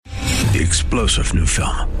The explosive new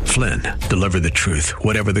film, Flynn, deliver the truth,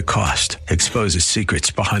 whatever the cost. Exposes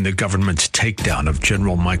secrets behind the government's takedown of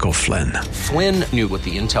General Michael Flynn. Flynn knew what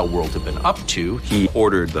the intel world had been up to. He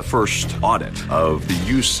ordered the first audit of the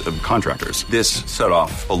use of contractors. This set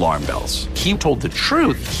off alarm bells. He told the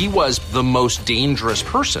truth. He was the most dangerous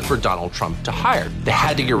person for Donald Trump to hire. They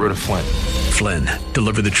had to get rid of Flynn. Flynn,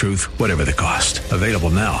 deliver the truth, whatever the cost. Available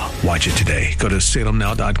now. Watch it today. Go to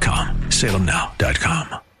salemnow.com.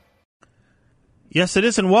 salemnow.com. Yes, it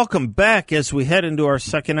is, and welcome back as we head into our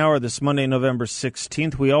second hour this Monday, November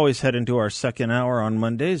 16th. We always head into our second hour on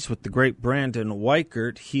Mondays with the great Brandon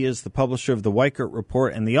Weichert. He is the publisher of the Weichert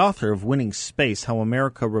Report and the author of Winning Space, How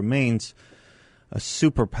America Remains a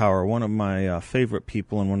Superpower, one of my favorite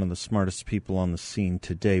people and one of the smartest people on the scene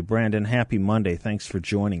today. Brandon, happy Monday. Thanks for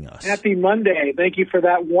joining us. Happy Monday. Thank you for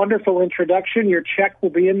that wonderful introduction. Your check will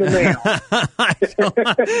be in the mail.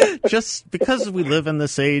 Just because we live in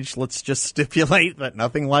this age, let's just stipulate that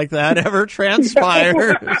nothing like that ever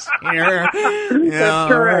transpires here. Yeah,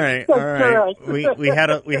 correct. All right. We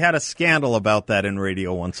had a scandal about that in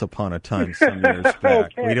radio once upon a time some years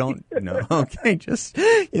back. Okay. We don't know. Okay, just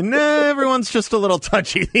everyone's just a little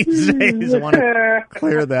touchy these days. I want to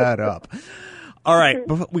clear that up. All right,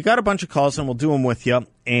 we got a bunch of calls, and we'll do them with you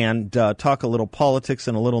and talk a little politics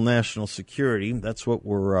and a little national security. That's what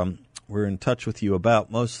we're in touch with you about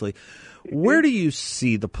mostly. Where do you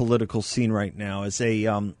see the political scene right now as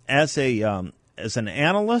an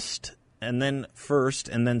analyst, and then first,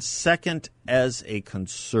 and then second as a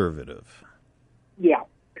conservative? Yeah.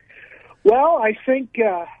 Well, I think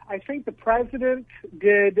the president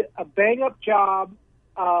did a bang-up job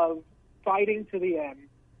of fighting to the end.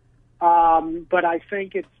 But I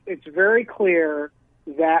think it's very clear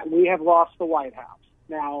that we have lost the White House.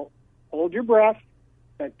 Now, hold your breath.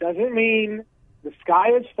 That doesn't mean the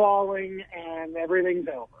sky is falling and everything's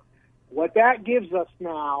over. What that gives us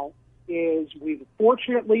now is we've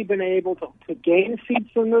fortunately been able to gain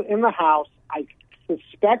seats in the House. I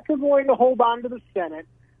suspect we're going to hold on to the Senate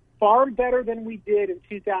far better than we did in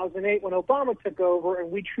 2008 when Obama took over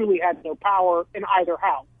and we truly had no power in either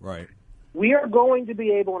house. Right. We are going to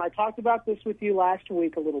be able, and I talked about this with you last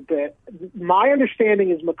week a little bit, my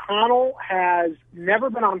understanding is McConnell has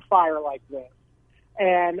never been on fire like this.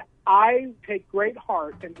 And I take great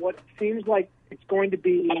heart in what seems like it's going to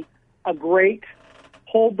be a great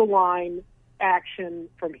hold-the-line action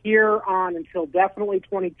from here on until definitely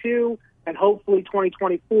 22 and hopefully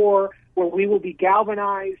 2024, where we will be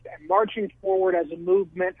galvanized and marching forward as a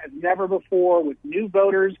movement as never before with new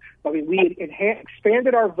voters. I mean, we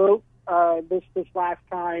expanded our vote this last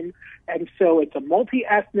time, and so it's a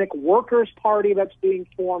multi-ethnic workers' party that's being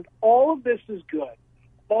formed. All of this is good.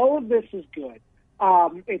 All of this is good.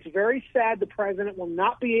 It's very sad the president will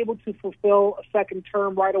not be able to fulfill a second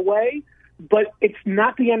term right away, but it's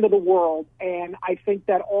not the end of the world, and I think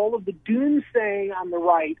that all of the doomsaying on the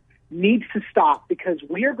right needs to stop, because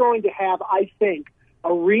we are going to have, I think,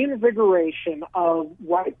 a reinvigoration of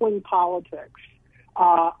right-wing politics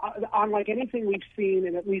unlike anything we've seen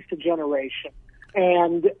in at least a generation.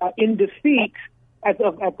 And in defeat,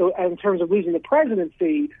 in terms of losing the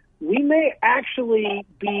presidency, we may actually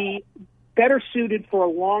be better suited for a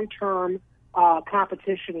long-term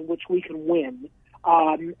competition in which we can win.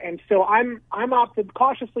 And so I'm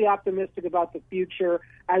cautiously optimistic about the future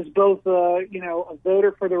as both a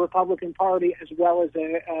voter for the Republican Party as well as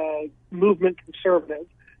a movement conservative.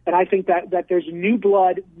 And I think that there's new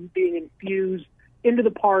blood being infused into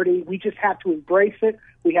the party. We just have to embrace it.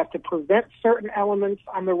 We have to prevent certain elements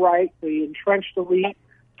on the right, the entrenched elite,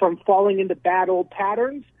 from falling into bad old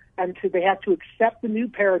patterns. And they have to accept the new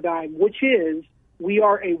paradigm, which is we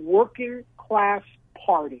are a working class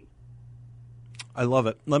party. I love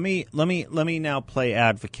it. Let me now play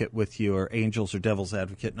advocate with you, or angels or devil's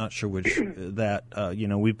advocate. Not sure which that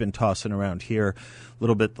we've been tossing around here a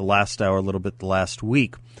little bit the last hour, a little bit the last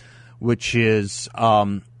week, which is,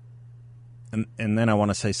 and then I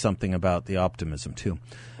want to say something about the optimism too,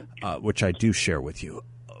 which I do share with you.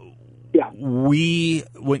 Yeah.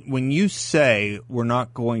 When you say we're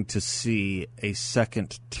not going to see a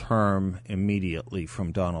second term immediately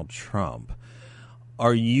from Donald Trump,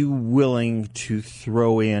 are you willing to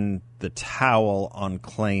throw in the towel on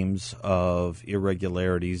claims of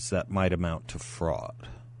irregularities that might amount to fraud?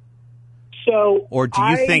 Or do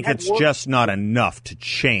you think it's just not enough to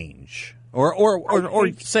change?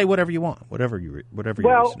 Or say whatever you want, whatever you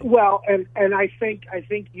Well, and I think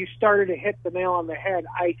you started to hit the nail on the head.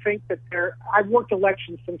 I think that I've worked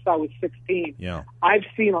elections since I was 16. Yeah. I've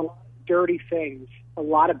seen a lot of dirty things, a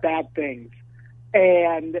lot of bad things,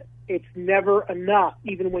 and it's never enough,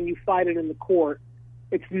 even when you fight it in the court,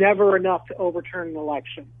 it's never enough to overturn an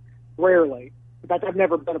election. Rarely. In fact, I've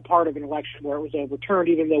never been a part of an election where it was overturned,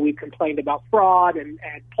 even though we've complained about fraud and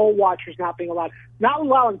poll watchers not being allowed. Not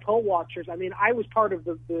allowing poll watchers. I mean, I was part of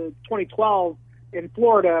the 2012 in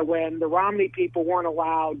Florida when the Romney people weren't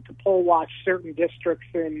allowed to poll watch certain districts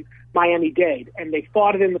in Miami-Dade, and they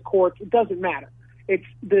fought it in the courts. It doesn't matter. It's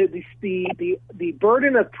the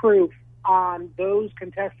burden of proof on those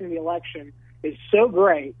contesting the election is so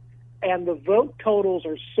great, and the vote totals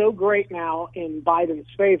are so great now in Biden's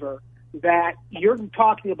favor that you're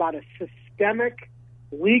talking about a systemic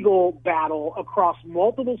legal battle across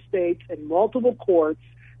multiple states and multiple courts,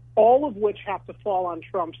 all of which have to fall on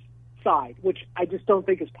Trump's side, which I just don't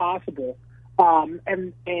think is possible.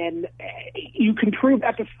 And you can prove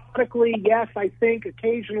episodically, yes, I think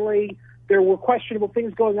occasionally there were questionable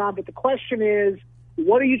things going on, but the question is,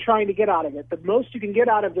 what are you trying to get out of it? The most you can get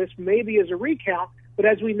out of this maybe is a recount, but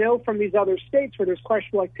as we know from these other states where there's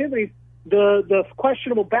questionable activities, the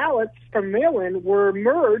questionable ballots from mail-in were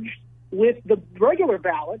merged with the regular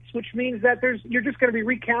ballots, which means that you're just going to be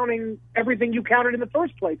recounting everything you counted in the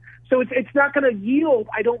first place. So it's not going to yield,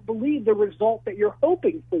 I don't believe, the result that you're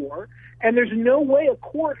hoping for. And there's no way a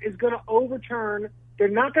court is going to overturn. They're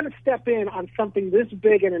not going to step in on something this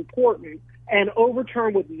big and important and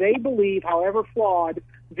overturn what they believe, however flawed,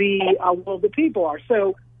 the will of the people are.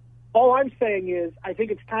 So all I'm saying is I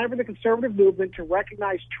think it's time for the conservative movement to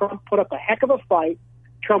recognize Trump put up a heck of a fight.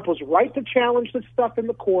 Trump was right to challenge this stuff in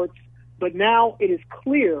the courts, but now it is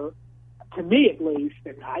clear, to me at least,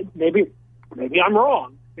 and maybe I'm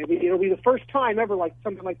wrong. Maybe it'll be the first time ever like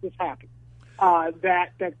something like this happens,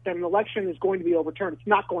 that an election is going to be overturned. It's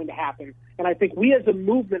not going to happen. And I think we as a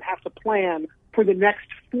movement have to plan for the next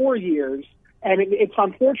 4 years, and it's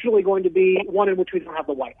unfortunately going to be one in which we don't have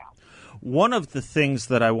the White House. One of the things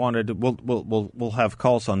that I wanted, we'll have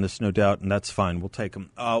calls on this, no doubt, and that's fine. We'll take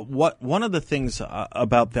them. One of the things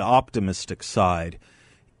about the optimistic side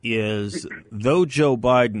is, though Joe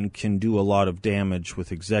Biden can do a lot of damage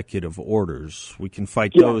with executive orders, we can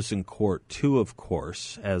fight those in court too, of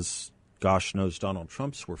course, as gosh knows Donald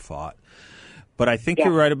Trump's were fought. But I think you're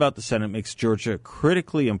right about the Senate. It makes Georgia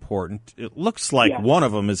critically important. It looks like one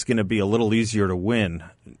of them is going to be a little easier to win.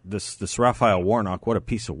 This Raphael Warnock, what a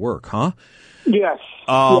piece of work, huh? Yes.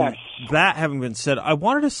 That having been said, I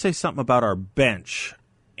wanted to say something about our bench.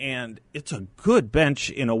 And it's a good bench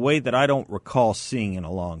in a way that I don't recall seeing in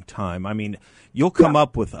a long time. I mean, you'll come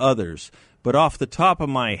up with others, but off the top of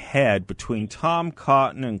my head, between Tom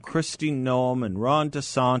Cotton and Kristi Noem and Ron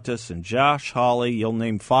DeSantis and Josh Hawley, you'll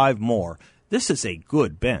name 5 more. This is a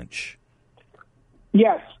good bench.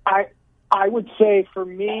 Yes, I would say for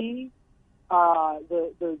me,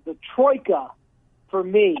 the troika for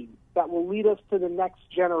me that will lead us to the next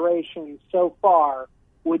generation so far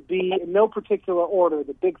would be, in no particular order,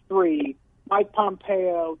 the big 3: Mike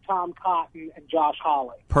Pompeo, Tom Cotton, and Josh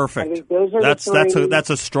Hawley. Perfect. I think those are the 3. That's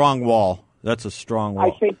a strong wall. That's a strong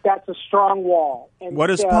wall. I think that's a strong wall. And what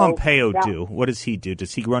does Pompeo do? What does he do?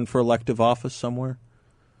 Does he run for elective office somewhere?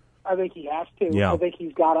 I think he has to. Yeah. I think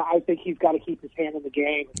he's got to keep his hand in the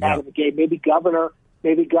game. Maybe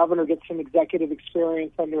governor gets some executive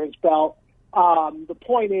experience under his belt. The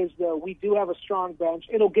point is, though, we do have a strong bench.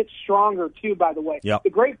 It'll get stronger too, by the way. Yep.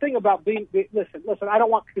 The great thing about listen, I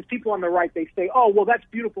don't want, because people on the right, they say, oh, well, that's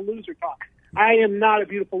beautiful loser talk. I am not a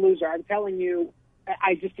beautiful loser. I'm telling you,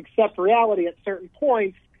 I just accept reality at certain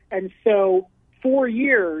points. And so 4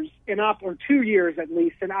 years or 2 years at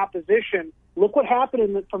least in opposition, look what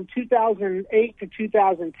happened from 2008 to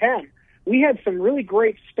 2010. We had some really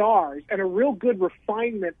great stars and a real good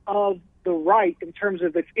refinement of the right in terms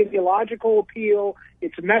of its ideological appeal,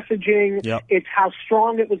 its messaging, it's how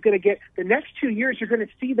strong it was going to get. The next 2 years, you're going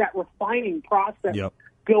to see that refining process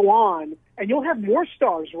go on, and you'll have more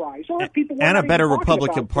stars rise. You'll have people and a better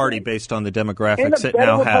Republican Party based on the demographics it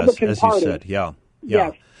now has, as you said.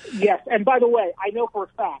 Yes. And by the way, I know for a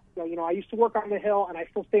fact, I used to work on the Hill, and I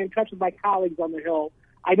still stay in touch with my colleagues on the Hill.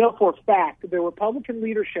 I know for a fact that the Republican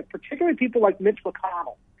leadership, particularly people like Mitch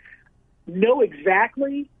McConnell, know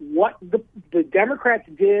exactly what the Democrats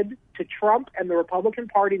did to Trump and the Republican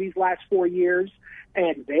Party these last 4 years,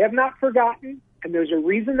 and they have not forgotten. And there's a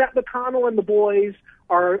reason that McConnell and the boys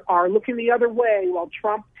are looking the other way while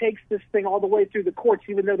Trump takes this thing all the way through the courts,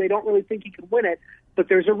 even though they don't really think he can win it. But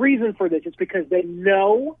there's a reason for this. It's because they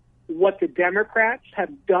know what the Democrats have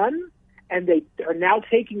done, and they are now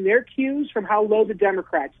taking their cues from how low the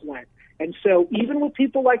Democrats went. And so even with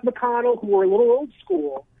people like McConnell, who are a little old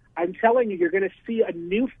school, I'm telling you, you're going to see a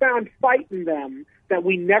newfound fight in them that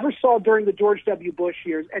we never saw during the George W. Bush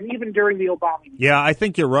years and even during the Obama years. Yeah, I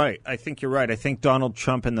think you're right. I think Donald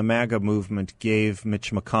Trump and the MAGA movement gave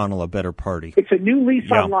Mitch McConnell a better party. It's a new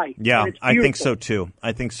lease on life. Yeah, I think so too.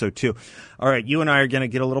 All right, you and I are going to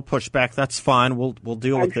get a little pushback. That's fine. We'll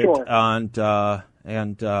deal with it,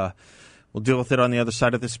 and we'll deal with it on the other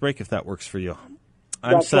side of this break if that works for you.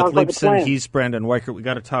 I'm Seth Leibson. He's Brandon Weichert. We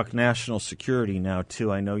got to talk national security now,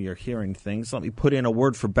 too. I know you're hearing things. Let me put in a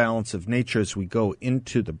word for balance of nature as we go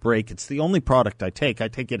into the break. It's the only product I take. I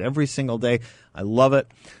take it every single day. I love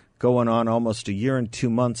it. Going on almost a year and 2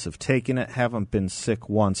 months of taking it. Haven't been sick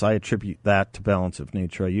once. I attribute that to balance of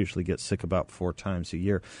nature. I usually get sick about 4 times a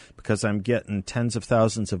year because I'm getting tens of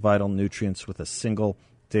thousands of vital nutrients with a single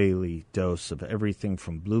daily dose of everything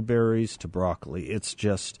from blueberries to broccoli. It's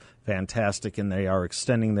just fantastic, and they are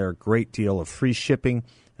extending their great deal of free shipping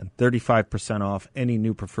and 35% off any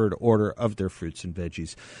new preferred order of their fruits and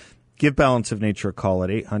veggies. Give Balance of Nature a call at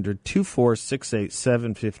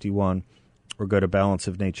 800-246-8751 or go to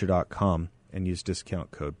balanceofnature.com and use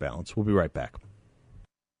discount code BALANCE. We'll be right back.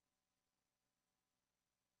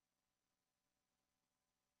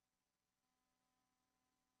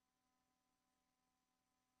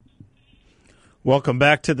 Welcome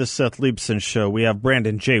back to the Seth Leibson Show. We have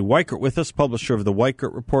Brandon J. Weichert with us, publisher of the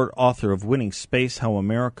Weichert Report, author of Winning Space, How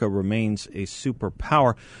America Remains a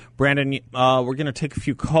Superpower. Brandon, we're going to take a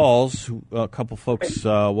few calls. A couple folks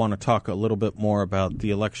want to talk a little bit more about the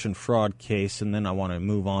election fraud case, and then I want to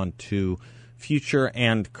move on to future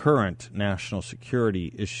and current national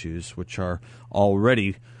security issues, which are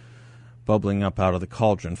already bubbling up out of the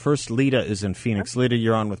cauldron. First, Lita is in Phoenix. Lita,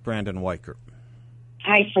 you're on with Brandon Weichert.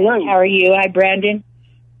 Hi, hello. How are you? Hi, Brandon.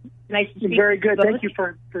 Nice to speak. Very good. Thank you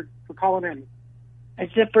for calling in.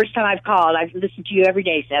 It's the first time I've called. I've listened to you every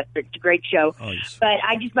day, Seth. It's a great show. Oh, yes. But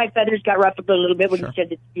my feathers got ruffled a little bit when you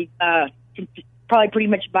said that probably pretty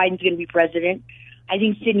much Biden's going to be president. I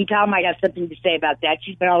think Sidney Powell might have something to say about that.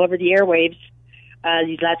 She's been all over the airwaves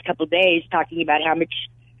these last couple of days talking about how much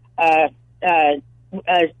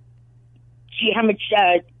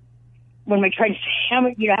what am I trying to say? How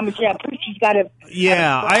much proof she's got to?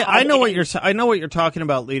 Yeah, I know what you're talking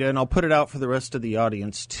about, Lita, and I'll put it out for the rest of the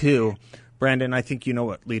audience too. Brandon, I think you know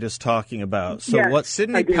what Lita's talking about. So yes, what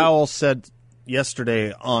Sidney Powell said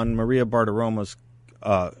yesterday on Maria Bartiromo's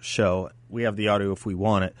show, we have the audio if we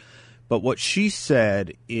want it, but what she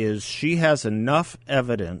said is she has enough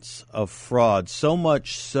evidence of fraud, so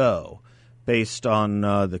much so, based on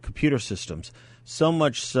the computer systems, so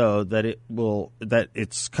much so that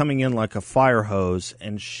it's coming in like a fire hose,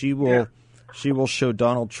 and she will show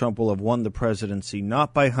Donald Trump will have won the presidency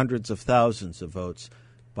not by hundreds of thousands of votes,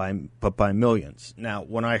 but by millions. Now,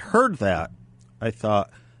 when I heard that, I thought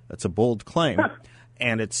that's a bold claim,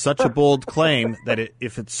 and it's such a bold claim that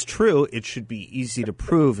if it's true, it should be easy to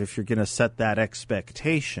prove if you're going to set that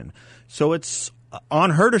expectation. So it's on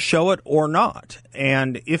her to show it or not.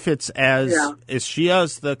 And if it's as she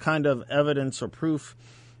has the kind of evidence or proof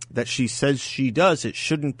that she says she does, it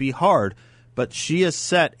shouldn't be hard. But she has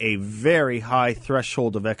set a very high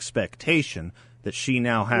threshold of expectation that she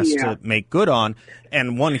now has to make good on.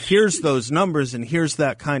 And one hears those numbers and hears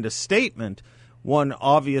that kind of statement, one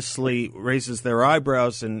obviously raises their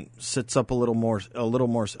eyebrows and sits up a little more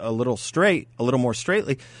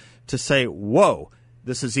straightly to say, whoa,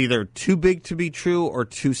 this is either too big to be true or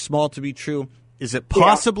too small to be true. Is it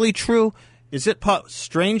possibly true? Is it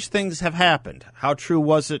strange things have happened? How true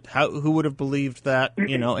was it? Who would have believed that?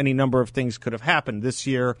 Any number of things could have happened this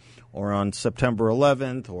year or on September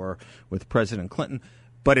 11th or with President Clinton.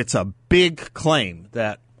 But it's a big claim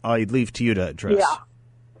that I leave to you to address. Yeah.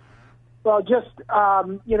 Well, just, I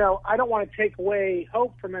don't want to take away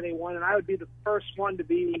hope from anyone, and I would be the first one to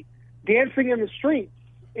be dancing in the streets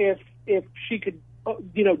if she could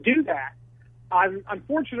do that.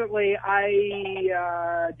 Unfortunately,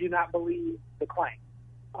 I do not believe the claim.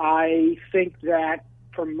 I think that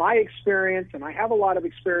from my experience, and I have a lot of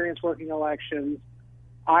experience working elections,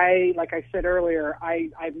 like I said earlier,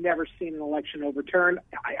 I've never seen an election overturned.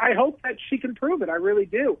 I hope that she can prove it. I really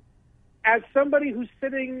do. As somebody who's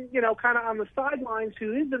sitting, kind of on the sidelines,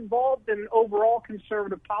 who is involved in overall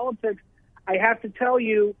conservative politics, I have to tell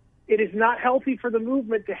you, it is not healthy for the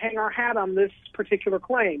movement to hang our hat on this particular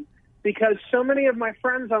claim, because so many of my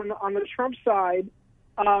friends on the Trump side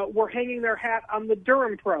were hanging their hat on the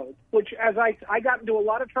Durham probe, which, as I got into a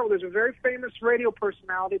lot of trouble. There's a very famous radio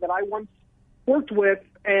personality that I once worked with,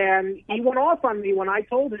 and he went off on me when I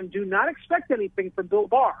told him, do not expect anything from Bill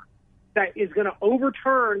Barr that is going to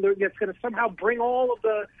overturn, that's going to somehow bring all of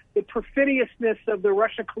the perfidiousness of the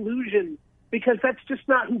Russia collusion because that's just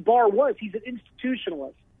not who Barr was. He's an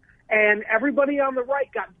institutionalist. And everybody on the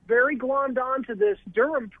right got very glommed onto this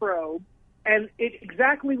Durham probe, and it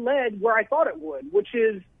exactly led where I thought it would, which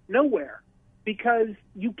is nowhere, because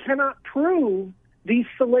you cannot prove these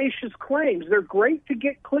salacious claims. They're great to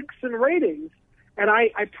get clicks and ratings, and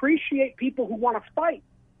I appreciate people who want to fight.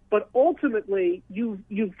 But ultimately, you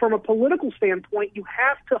from a political standpoint, you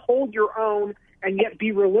have to hold your own and yet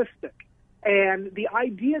be realistic. And the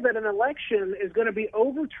idea that an election is going to be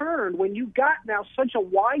overturned when you've got now such a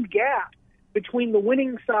wide gap between the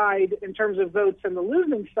winning side in terms of votes and the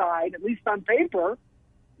losing side, at least on paper,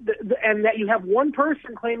 and that you have one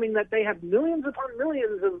person claiming that they have millions upon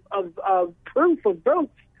millions of proof of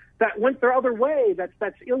votes that went the other way,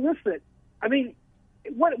 that's illicit. I mean,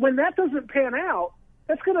 when that doesn't pan out,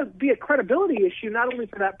 that's going to be a credibility issue, not only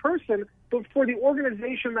for that person, but for the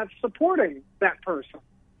organization that's supporting that person.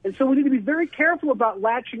 And so we need to be very careful about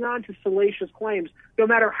latching on to salacious claims, no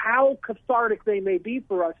matter how cathartic they may be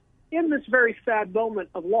for us in this very sad moment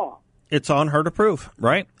of law. It's on her to prove,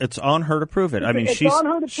 right? It's on her to prove it. I mean,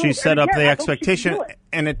 she set up the expectation,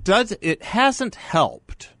 and it hasn't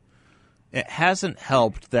helped. It hasn't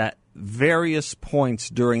helped that various points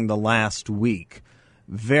during the last week,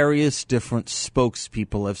 various different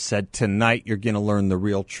spokespeople have said, tonight you're going to learn the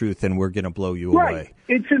real truth and we're going to blow you away.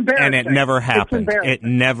 It's embarrassing. And it never happened. It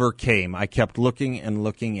never came. I kept looking and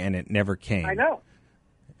looking, and it never came. I know.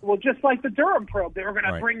 Well, just like the Durham probe, they were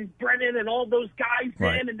going to bring Brennan and all those guys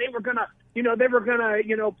in, and they were going to,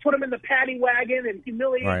 put them in the paddy wagon and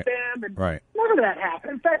humiliate them. And none of that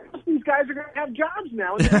happened. In fact, most of these guys are going to have jobs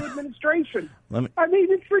now in the new administration. I mean,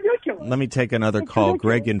 it's ridiculous. Let me take another call. Ridiculous.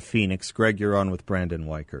 Greg in Phoenix. Greg, you're on with Brandon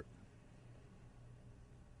Weichert.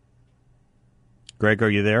 Greg, are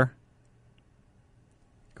you there?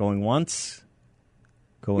 Going once?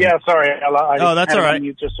 Yeah, sorry. That's all right.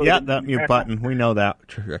 That mute button. We know that.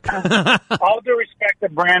 All due respect to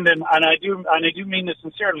Brandon, and I do mean this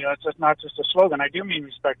sincerely. That's just not just a slogan. I do mean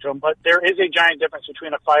respect to him, but there is a giant difference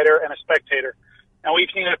between a fighter and a spectator. And we've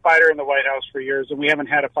seen a fighter in the White House for years, and we haven't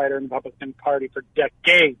had a fighter in the Republican Party for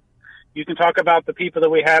decades. You can talk about the people that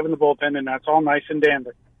we have in the bullpen, and that's all nice and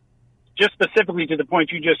dandy. Just specifically to the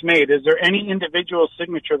point you just made, is there any individual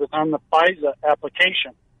signature that's on the FISA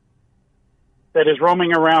application that is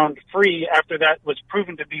roaming around free after that was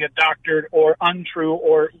proven to be a doctored or untrue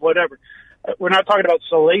or whatever? We're not talking about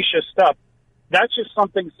salacious stuff. That's just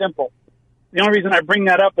something simple. The only reason I bring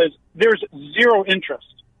that up is there's zero interest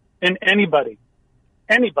in anybody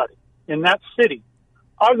in that city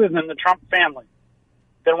other than the Trump family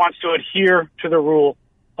that wants to adhere to the rule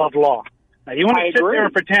of law. Now, you want to sit there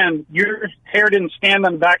and pretend your hair didn't stand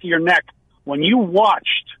on the back of your neck when you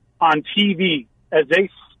watched on TV as they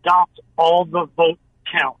stopped all the vote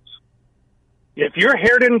counts. If your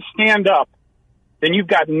hair didn't stand up, then you've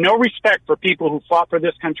got no respect for people who fought for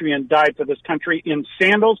this country and died for this country in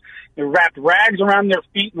sandals. They wrapped rags around their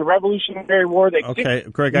feet in the Revolutionary War.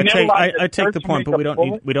 Greg, I take the point, but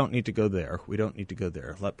we don't need to go there. We don't need to go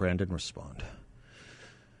there. Let Brandon respond.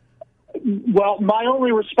 Well, my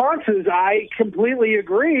only response is I completely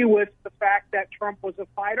agree with the fact that Trump was a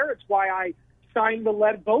fighter. It's why I signed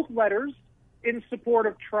both letters in support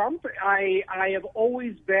of Trump. I have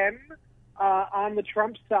always been on the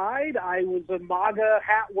Trump side. I was a MAGA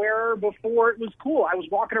hat wearer before it was cool. I was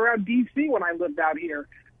walking around D.C. when I lived out here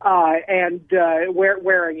and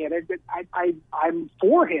wearing it. I'm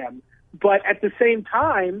for him. But at the same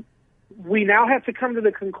time, we now have to come to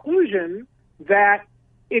the conclusion that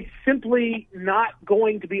it's simply not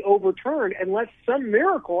going to be overturned unless some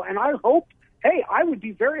miracle, and I hope, I would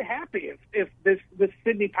be very happy if this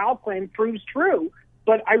Sidney Powell claim proves true.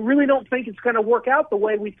 But I really don't think it's going to work out the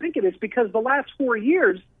way we think it is, because the last 4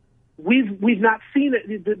 years we've not seen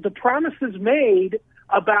it. The promises made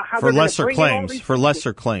about how for lesser claims,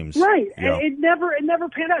 right? Yeah. And it never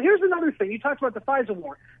panned out. Here's another thing: you talked about the FISA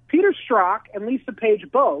warrant. Peter Strzok and Lisa Page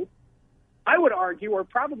both, I would argue, are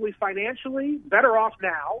probably financially better off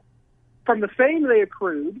now from the fame they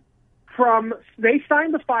accrued. They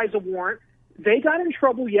signed the FISA warrant. They got in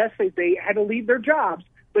trouble. Yes, they had to leave their jobs.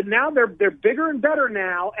 But now they're bigger and better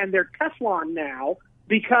now, and they're Teflon now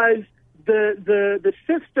because the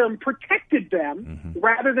system protected them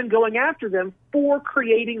rather than going after them for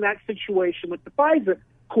creating that situation with the FISA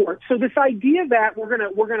court. So this idea that we're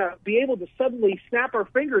gonna be able to suddenly snap our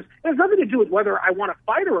fingers has nothing to do with whether I want to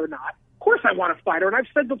fight her or not. Of course I want to fight her, and I've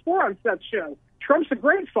said before on Seth's show, Trump's a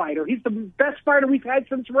great fighter. He's the best fighter we've had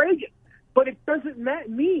since Reagan. But it doesn't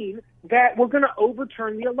mean that we're going to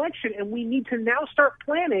overturn the election, and we need to now start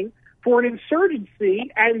planning for an insurgency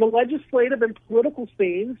and the legislative and political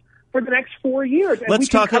scenes for the next 4 years. And let's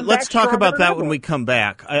talk about that when we ever. come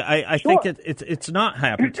back. I Sure. think it's not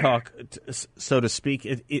happy talk, so to speak.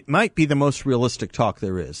 It might be the most realistic talk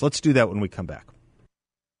there is. Let's do that when we come back.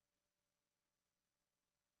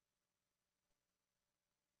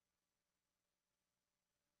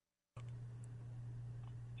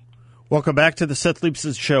 Welcome back to the Seth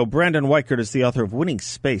Leibsohn Show. Brandon Weichert is the author of Winning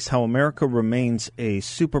Space, How America Remains a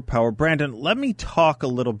Superpower. Brandon, let me talk a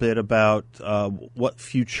little bit about what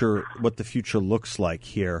the future looks like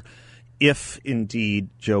here, if indeed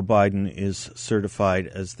Joe Biden is certified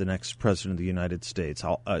as the next president of the United States.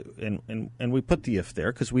 And we put the if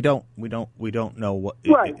there because we don't know what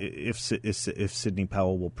Right. if Sidney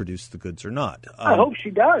Powell will produce the goods or not. I hope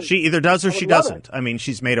she does. She either does or she doesn't. I mean,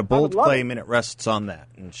 she's made a bold claim and it rests on that.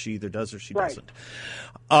 And she either does or she doesn't.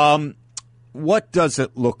 What does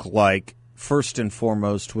it look like, first and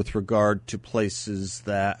foremost, with regard to places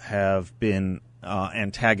that have been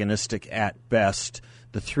antagonistic at best?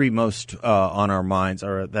 The three most on our minds,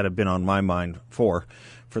 or that have been on my mind for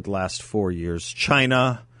the last 4 years: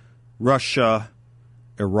 China, Russia,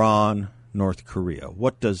 Iran, North Korea.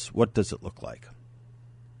 What does it look like?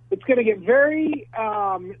 It's going to get very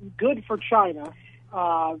good for China.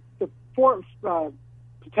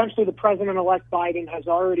 Potentially the President-elect Biden has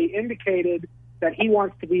already indicated that he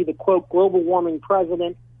wants to be the, quote, global warming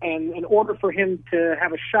president. And in order for him to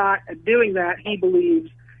have a shot at doing that, he believes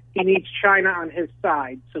he needs China on his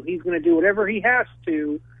side. So he's going to do whatever he has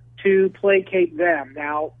to placate them.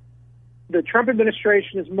 Now, the Trump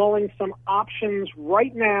administration is mulling some options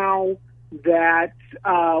right now that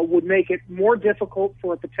would make it more difficult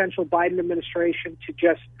for a potential Biden administration to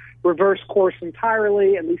just reverse course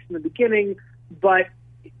entirely, at least in the beginning. But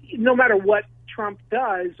no matter what Trump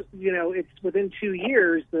does, it's within 2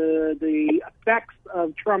 years, the effects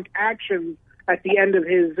of Trump actions at the end of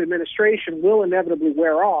his administration will inevitably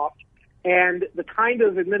wear off. And the kind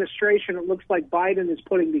of administration it looks like Biden is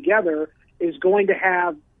putting together is going to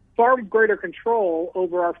have far greater control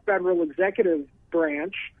over our federal executive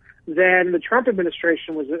branch than the Trump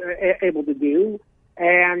administration was able to do.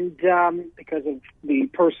 And because of the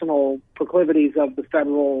personal proclivities of the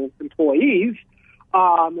federal employees,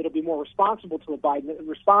 it'll be more responsive to a Biden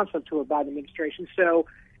administration. So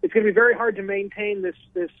it's going to be very hard to maintain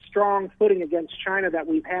this strong footing against China that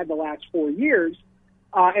we've had the last 4 years.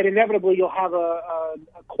 And inevitably you'll have a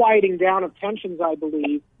quieting down of tensions, I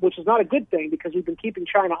believe, which is not a good thing because we've been keeping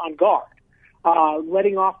China on guard.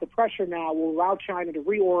 Letting off the pressure now will allow China to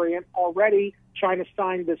reorient. Already, China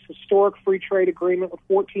signed this historic free trade agreement with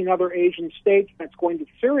 14 other Asian states that's going to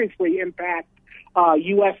seriously impact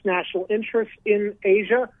U.S. national interests in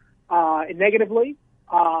Asia negatively.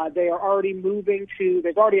 They are already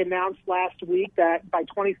they've already announced last week that by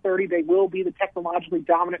 2030 they will be the technologically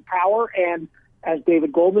dominant power. And as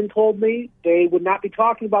David Goldman told me, they would not be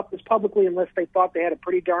talking about this publicly unless they thought they had a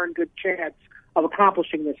pretty darn good chance of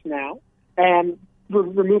accomplishing this now. And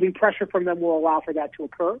removing pressure from them will allow for that to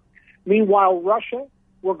occur. Meanwhile, Russia,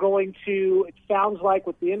 it sounds like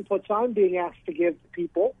with the inputs I'm being asked to give to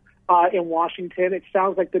people in Washington, it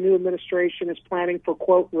sounds like the new administration is planning for,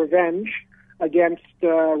 quote, revenge against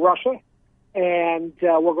Russia. And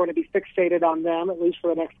we're going to be fixated on them, at least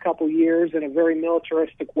for the next couple of years, in a very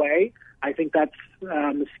militaristic way. I think that's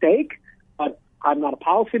a mistake. But I'm not a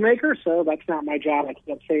policymaker, so that's not my job. I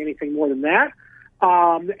can't say anything more than that.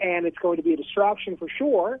 And it's going to be a distraction for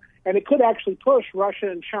sure. And it could actually push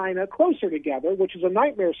Russia and China closer together, which is a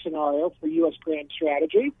nightmare scenario for U.S. grand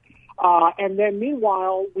strategy. And then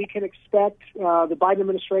meanwhile, we can expect the Biden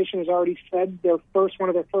administration has already said one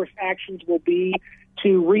of their first actions will be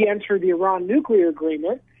to re-enter the Iran nuclear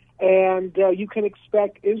agreement. And you can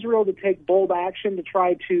expect Israel to take bold action to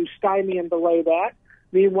try to stymie and delay that.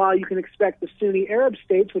 Meanwhile, you can expect the Sunni Arab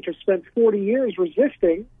states, which have spent 40 years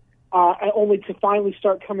resisting, only to finally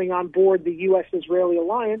start coming on board the U.S.-Israeli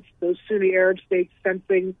alliance. Those Sunni Arab states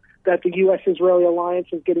sensing that the U.S.-Israeli alliance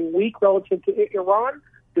is getting weak relative to Iran.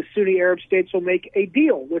 The Sunni Arab states will make a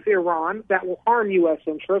deal with Iran that will harm U.S.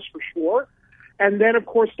 interests for sure. And then, of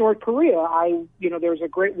course, North Korea. There's a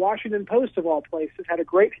great Washington Post of all places had a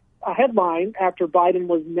great headline after Biden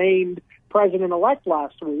was named president-elect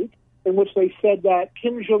last week, in which they said that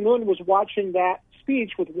Kim Jong-un was watching that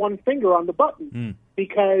speech with one finger on the button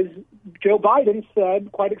because Joe Biden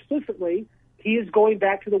said quite explicitly he is going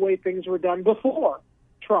back to the way things were done before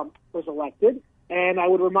Trump was elected. And I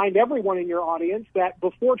would remind everyone in your audience that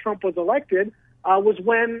before Trump was elected was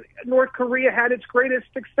when North Korea had its greatest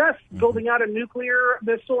success building out a nuclear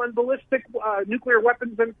missile and nuclear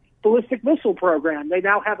weapons and ballistic missile program. They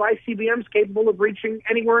now have ICBMs capable of reaching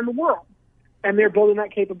anywhere in the world. and they're building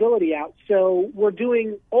that capability out. So we're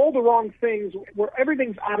doing all the wrong things.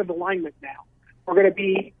 Everything's out of alignment now. We're going to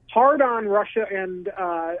be hard on Russia and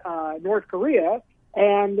North Korea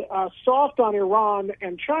and soft on Iran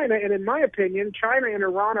and China. And in my opinion, China and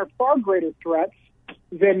Iran are far greater threats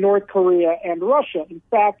than North Korea and Russia. In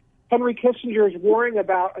fact, Henry Kissinger is worrying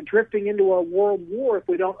about drifting into a world war if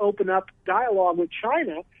we don't open up dialogue with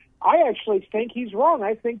China. I actually think he's wrong.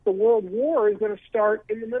 I think the world war is going to start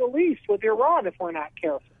in the Middle East with Iran if we're not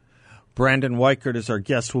careful. Brandon Weichert is our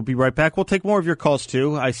guest. We'll be right back. We'll take more of your calls,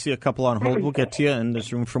 too. I see a couple on hold. We'll get to you, and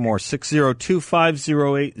there's room for more.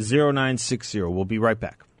 602-508-0960. We'll be right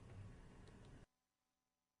back.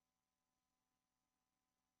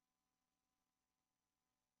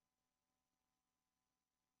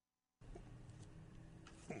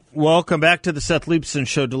 Welcome back to the Seth Leibsohn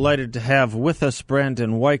Show. Delighted to have with us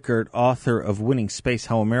Brandon Weichert, author of Winning Space,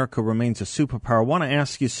 How America Remains a Superpower. I want to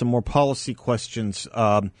ask you some more policy questions,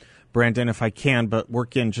 Brandon, if I can, but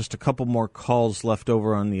work in just a couple more calls left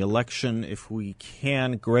over on the election, if we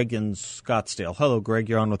can. Greg in Scottsdale. Hello, Greg.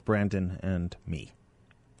 You're on with Brandon and me.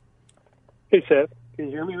 Hey, Seth. Can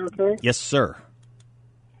you hear me okay? Yes, sir.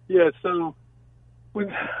 Yeah, so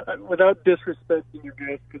without disrespecting your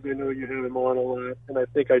guest, because I know you have him on a lot, and I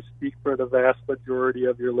think I speak for the vast majority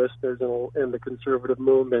of your listeners and the conservative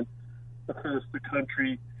movement across the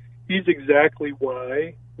country, he's exactly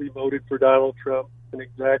why we voted for Donald Trump and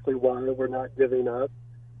exactly why we're not giving up.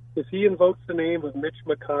 If he invokes the name of Mitch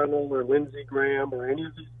McConnell or Lindsey Graham or any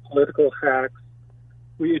of these political hacks,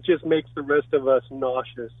 it just makes the rest of us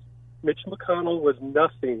nauseous. Mitch McConnell was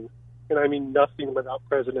nothing, and I mean nothing, without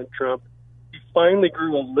President Trump. He finally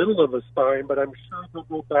grew a little of a spine, but I'm sure he'll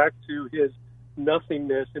go back to his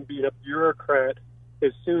nothingness and being a bureaucrat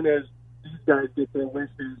as soon as these guys get their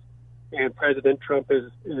wishes and President Trump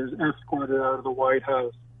is escorted out of the White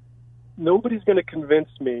House. Nobody's going to convince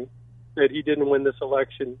me that he didn't win this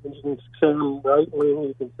election. And you can say I'm right-wing,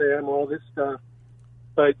 you can say I'm all this stuff,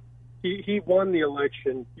 but he won the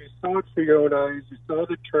election. You saw it through your own eyes. You saw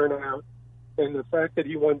the turnout. And the fact that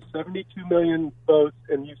he won 72 million votes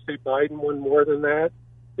and you say Biden won more than that,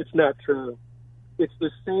 it's not true. It's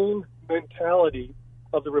the same mentality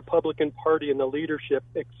of the Republican Party and the leadership,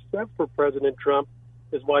 except for President Trump,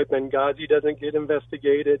 is why Benghazi doesn't get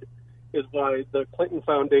investigated, is why the Clinton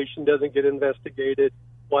Foundation doesn't get investigated,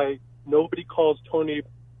 why nobody calls Tony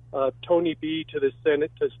B to the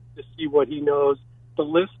Senate to see what he knows. The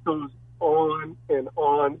list goes on, and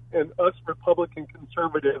us Republican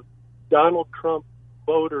conservatives, Donald Trump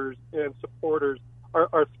voters and supporters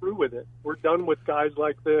are through with it. We're done with guys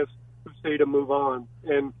like this who say to move on,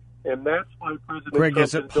 and that's why President Greg, Trump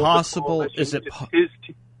is it possible?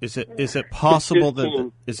 Is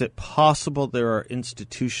it possible there are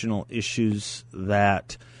institutional issues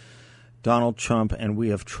that Donald Trump and we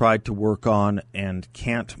have tried to work on and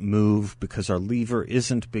can't move because our lever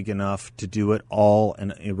isn't big enough to do it all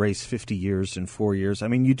and erase 50 years in 4 years? I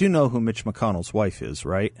mean, you do know who Mitch McConnell's wife is,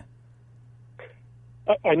 right?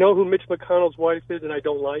 I know who Mitch McConnell's wife is, and I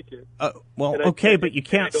don't like it. Okay, but you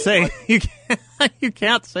can't say you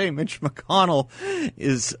can't say Mitch McConnell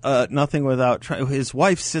is nothing without Trump. His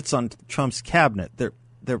wife sits on Trump's cabinet.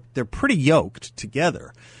 They're pretty yoked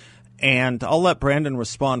together, and I'll let Brandon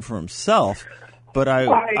respond for himself. But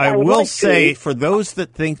I will say, for those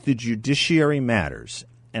that think the judiciary matters,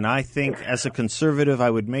 and I think as a conservative, I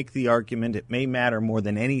would make the argument it may matter more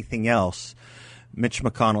than anything else. Mitch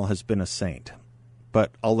McConnell has been a saint.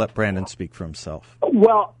 But I'll let Brandon speak for himself.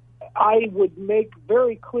 Well, I would make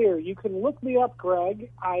very clear, you can look me up, Greg.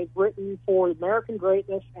 I've written for American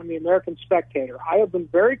Greatness and the American Spectator. I have been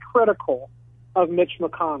very critical of Mitch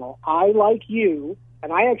McConnell. I, like you,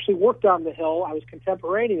 and I actually worked on the Hill. I was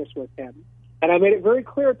contemporaneous with him. And I made it very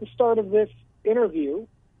clear at the start of this interview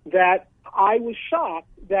that I was shocked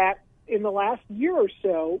that in the last year or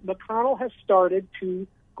so, McConnell has started to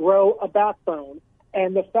grow a backbone.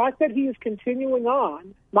 And the fact that he is continuing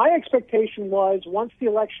on, my expectation was once the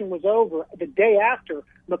election was over, the day after,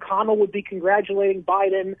 McConnell would be congratulating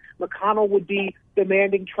Biden. McConnell would be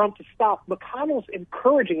demanding Trump to stop. McConnell's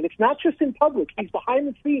encouraging, and it's not just in public. He's behind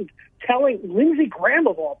the scenes telling Lindsey Graham,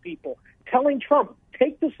 of all people, telling Trump,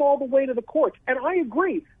 take this all the way to the courts. And I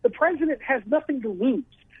agree. The president has nothing to lose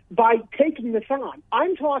by taking this on.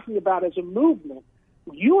 I'm talking about as a movement,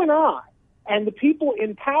 you and I, and the people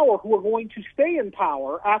in power who are going to stay in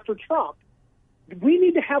power after Trump, we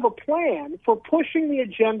need to have a plan for pushing the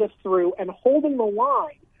agenda through and holding the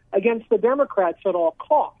line against the Democrats at all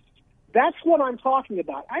costs. That's what I'm talking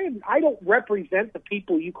about. I don't represent the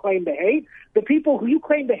people you claim to hate. The people who you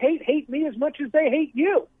claim to hate me as much as they hate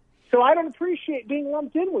you. So I don't appreciate being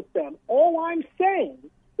lumped in with them. All I'm saying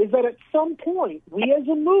is that at some point, we as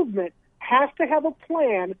a movement have to have a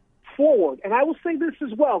plan forward. And I will say this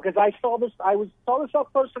as well, because I saw this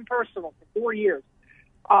up close and personal for 4 years.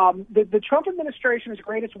 The Trump administration's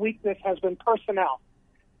greatest weakness has been personnel.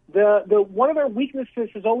 One of their weaknesses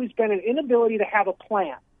has always been an inability to have a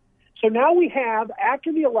plan. So now we have,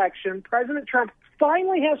 after the election, President Trump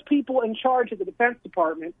finally has people in charge of the Defense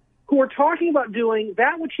Department who are talking about doing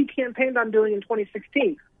that which he campaigned on doing in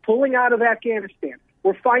 2016, pulling out of Afghanistan.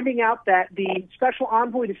 We're finding out that the special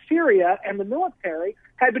envoy to Syria and the military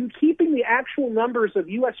had been keeping the actual numbers of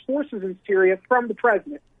U.S. forces in Syria from the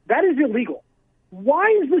president. That is illegal. Why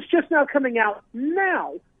is this just now coming out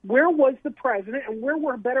now? Where was the president, and where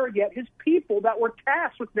were, better yet, his people that were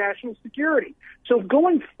tasked with national security? So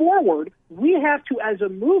going forward, we have to, as a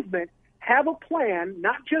movement, have a plan,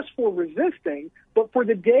 not just for resisting, but for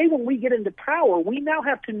the day when we get into power. We now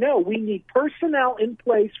have to know we need personnel in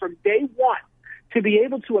place from day one to be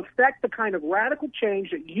able to affect the kind of radical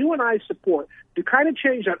change that you and I support, the kind of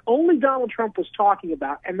change that only Donald Trump was talking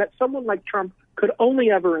about and that someone like Trump could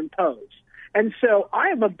only ever impose. And so I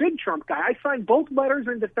am a big Trump guy. I signed both letters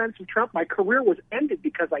in defense of Trump. My career was ended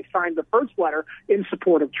because I signed the first letter in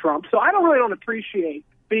support of Trump. So I don't appreciate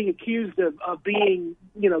being accused of being,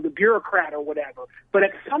 the bureaucrat or whatever. But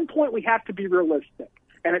at some point we have to be realistic.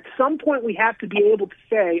 And at some point we have to be able to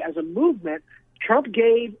say, as a movement, Trump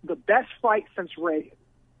gave the best fight since Reagan.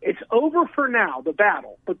 It's over for now, the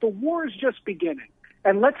battle, but the war is just beginning.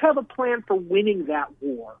 And let's have a plan for winning that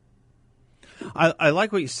war. I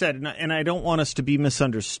like what you said, and I don't want us to be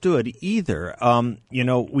misunderstood either. We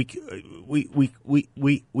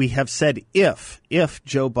have said if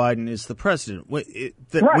Joe Biden is the president,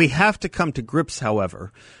 we have to come to grips,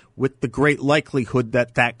 however, with the great likelihood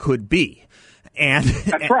that could be, and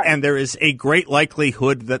and there is a great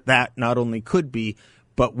likelihood that not only could be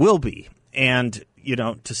but will be, and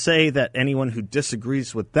to say that anyone who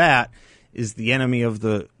disagrees with that is the enemy of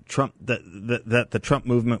the Trump that the Trump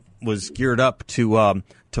movement was geared up to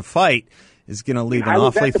fight is going to leave an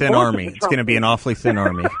awfully thin army. It's going to be an awfully thin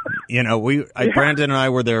army. Brandon and I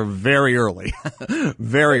were there very early,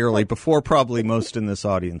 before probably most in this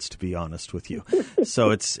audience, to be honest with you.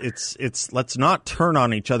 So it's let's not turn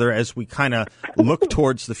on each other as we kind of look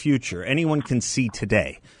towards the future. Anyone can see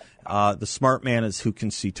today. The smart man is who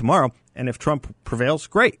can see tomorrow. And if Trump prevails,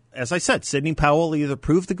 great. As I said, Sidney Powell will either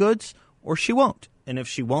prove the goods or she won't. And if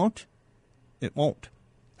she won't, it won't.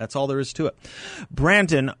 That's all there is to it.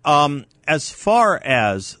 Brandon, as far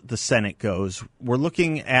as the Senate goes, we're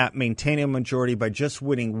looking at maintaining a majority by just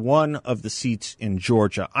winning one of the seats in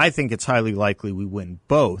Georgia. I think it's highly likely we win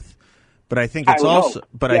both. But I think it's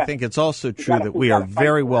also true that we are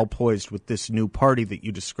very well poised with this new party that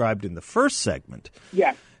you described in the first segment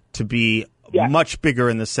to be much bigger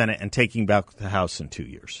in the Senate and taking back the House in 2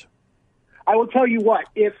 years. I will tell you what,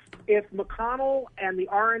 if McConnell and the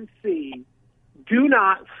RNC do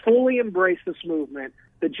not fully embrace this movement,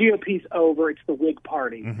 the GOP's over. It's the Whig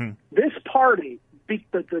Party. Mm-hmm. This party,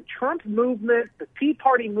 the Trump movement, the Tea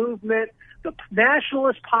Party movement, the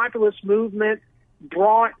nationalist populist movement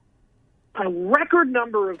brought a record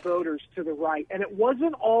number of voters to the right. And it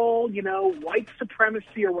wasn't all, white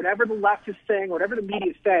supremacy or whatever the left is saying, or whatever the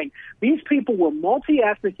media is saying. These people were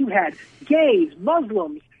multi-ethnic. You had gays,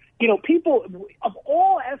 Muslims, people of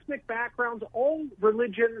all ethnic backgrounds, all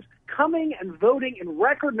religions, coming and voting in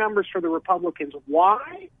record numbers for the Republicans.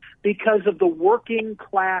 Why? Because of the working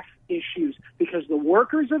class issues. Because the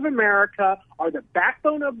workers of America are the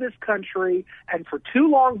backbone of this country, and for too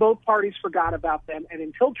long both parties forgot about them. And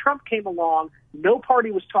until Trump came along, no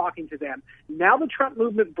party was talking to them. Now the Trump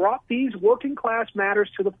movement brought these working class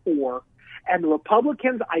matters to the fore, and the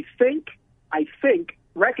Republicans, I think,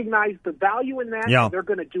 recognize the value in that. Yeah. They're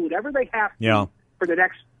going to do whatever they have to for the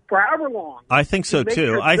next forever long. I think so too.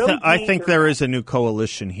 Sure I think there is a new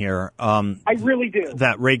coalition here. I really do.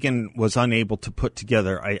 That Reagan was unable to put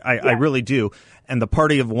together. I really do. And the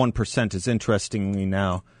party of 1% is interestingly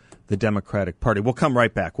now the Democratic Party. We'll come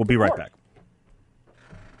right back. We'll be right back.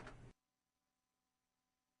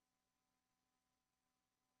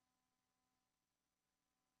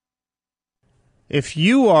 If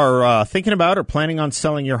you are thinking about or planning on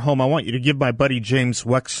selling your home, I want you to give my buddy James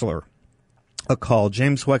Wexler a call.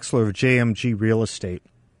 James Wexler of JMG Real Estate.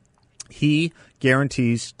 He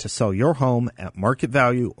guarantees to sell your home at market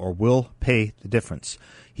value or will pay the difference.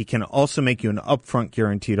 He He can also make you an upfront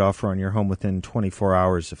guaranteed offer on your home within 24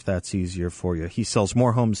 hours if that's easier for you. He sells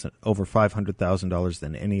more homes at over $500,000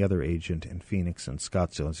 than any other agent in Phoenix and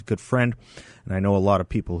Scottsdale. He's a good friend, and I know a lot of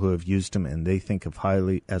people who have used him, and they think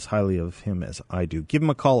highly of him as I do. Give him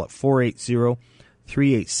a call at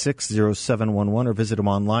 480-386-0711 or visit him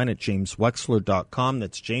online at jameswexler.com.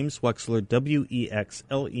 That's James Wexler,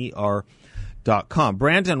 WEXLER.com.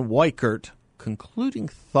 Brandon Weichert, concluding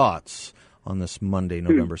thoughts on this Monday,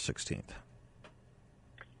 November 16th.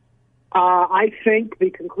 I think the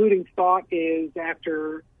concluding thought is,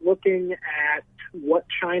 after looking at what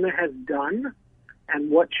China has done and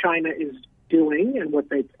what China is doing and what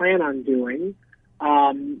they plan on doing,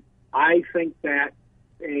 I think that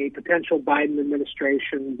a potential Biden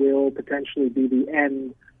administration will potentially be the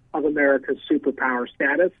end of America's superpower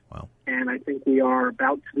status. Wow. And I think we are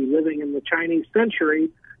about to be living in the Chinese century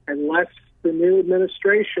unless the new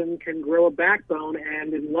administration can grow a backbone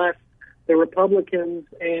and unless the Republicans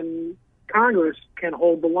in Congress can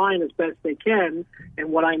hold the line as best they can, and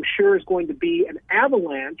what I'm sure is going to be an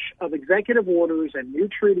avalanche of executive orders and new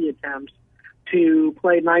treaty attempts to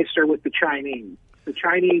play nicer with the Chinese. The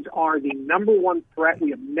Chinese are the number one threat. We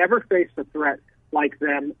have never faced a threat like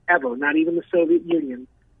them ever, not even the Soviet Union.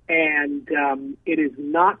 And it is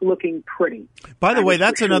not looking pretty. By the way,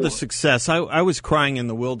 that's another success. I was crying in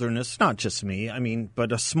the wilderness, not just me,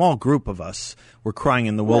 but a small group of us were crying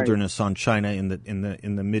in the wilderness on China in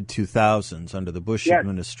the mid 2000s under the Bush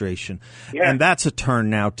administration. Yes. And that's a turn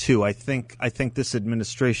now too. I think this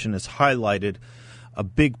administration has highlighted a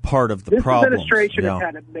big part of the problem. This administration has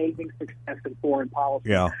had amazing success in foreign policy.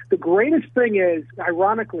 Yeah. The greatest thing is,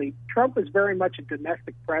 ironically, Trump is very much a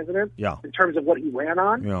domestic president in terms of what he ran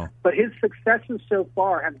on. Yeah. But his successes so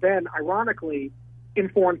far have been, ironically, in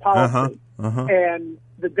foreign policy. And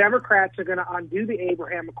the Democrats are going to undo the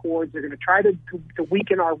Abraham Accords. They're going to try to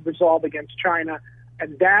weaken our resolve against China.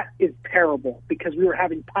 And that is terrible because we were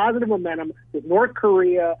having positive momentum with North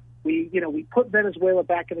Korea. We put Venezuela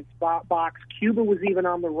back in its box. Cuba was even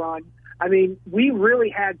on the run. I mean, we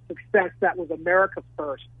really had success that was America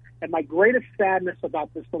first. And my greatest sadness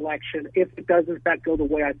about this election, if it does in fact go the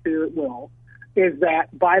way I fear it will, is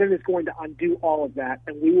that Biden is going to undo all of that,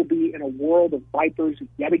 and we will be in a world of vipers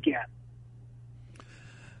yet again.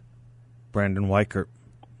 Brandon Weichert,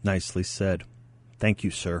 nicely said. Thank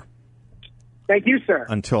you, sir. Thank you, sir.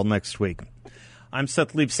 Until next week. I'm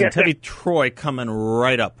Seth Leibson. Teddy Troy coming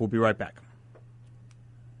right up. We'll be right back.